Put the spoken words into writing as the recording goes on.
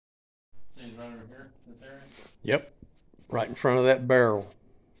right over here, this area? Yep. Right in front of that barrel.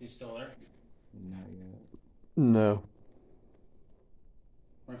 He's still there? Not yet. No.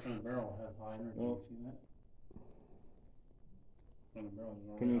 Right in front of the barrel, have high energy. Well, You see that? From the barrel,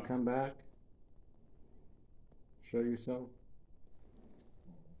 can you come back? Show yourself.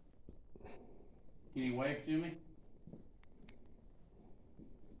 Can you wave to me?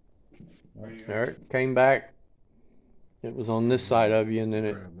 All Alright, came back. It was on this side of you, and then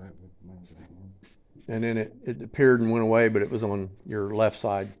it appeared and went away, but it was on your left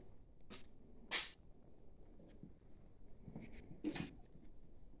side.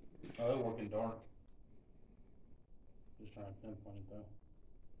 Oh, they're working dark. Just trying to pinpoint it though.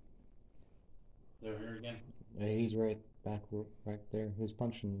 Is it over here again? Yeah, he's right back, right there. He's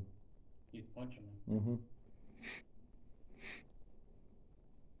punching. He's punching me. Mm-hmm.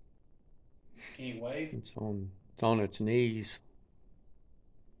 Can you wave? It's on its knees.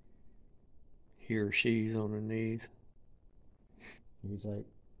 He or she's on her knees. He's like,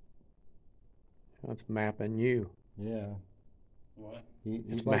 That's mapping you. yeah. What?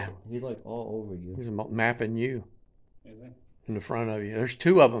 He's like all over you. He's mapping you Is he? in the front of you. There's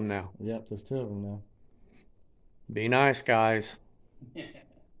two of them now. Yep, there's two of them now. Be nice, guys.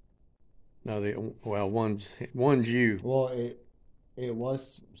 No, one's you. Well, it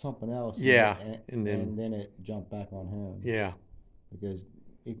was something else. Yeah, and then it jumped back on him. Yeah. Because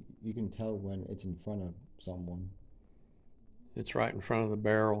you can tell when it's in front of someone. It's right in front of the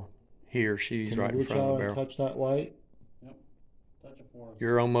barrel. He or she's Can right you in front of the reach out barrel. and touch that light? Yep. Touch it for us.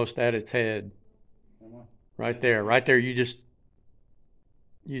 You're almost at its head. Am I? Right there. Right there. You just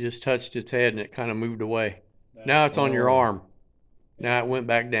touched its head and it kind of moved away. Now it's on your arm. Now it went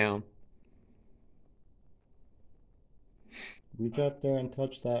back down. Reach out there and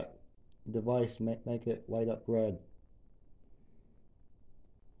touch that device. Make it light up red.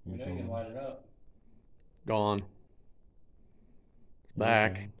 You know you can light it up. Gone. It's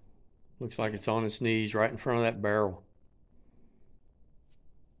back. Okay. Looks like it's on its knees right in front of that barrel.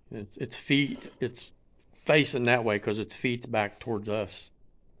 Its feet, it's facing that way because its feet's back towards us.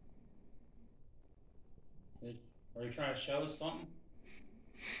 Are you trying to show us something?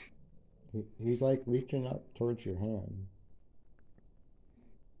 He's like reaching up towards your hand.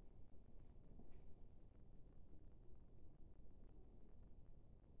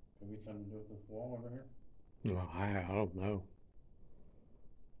 Could be something to do with this wall over here? No, I don't know.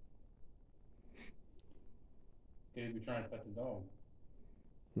 Could he be trying to pet the dog?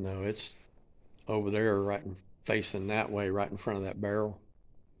 No, it's over there facing that way, right in front of that barrel.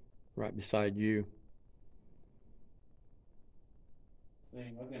 Right beside you. See,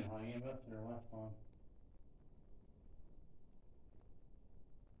 I was getting high EMF there last time.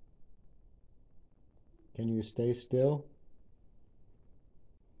 Can you stay still?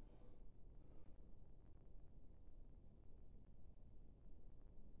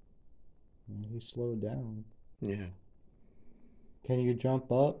 He slowed down. Yeah. Can you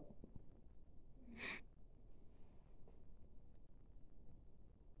jump up?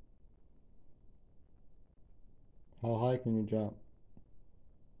 How high can you jump?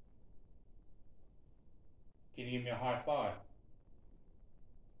 Can you give me a high five?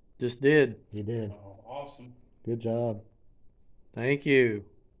 Just did. He did. Oh, awesome. Good job. Thank you.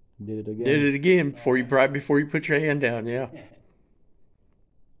 Did it again. Did it again right before you put your hand down, yeah.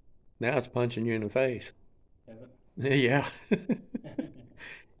 Now it's punching you in the face. Is it? Yeah.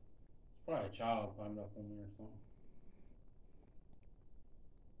 Probably a child climbed up in there or something.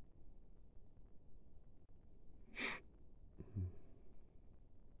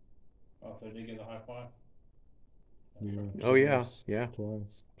 Oh, so did he get a high five? Yeah. Oh yeah, Twice. yeah. Twice.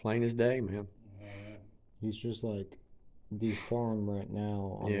 Plain as day, man. Oh, yeah. He's just like deformed right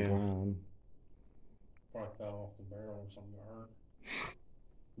now on Yeah. the ground. Probably fell off the barrel or something got hurt.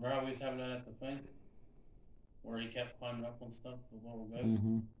 Remember how we was having that at the thing? Where he kept climbing up on stuff, the little ghost,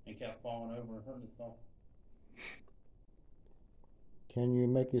 Mm-hmm. and kept falling over and hurting himself. Can you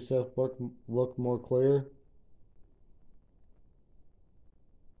make yourself look more clear?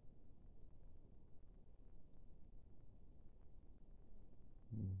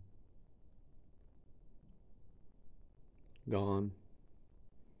 Gone.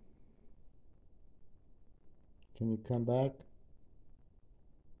 Can you come back?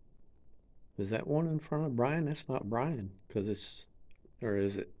 Is that one in front of Brian? That's not Brian, because or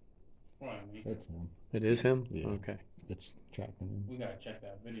is it? Right, That's him. It is him? Yeah. Okay. It's tracking him. we gotta check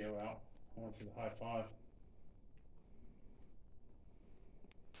that video out. I want to see the high five.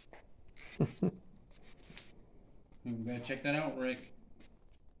 We gotta check that out, Rick.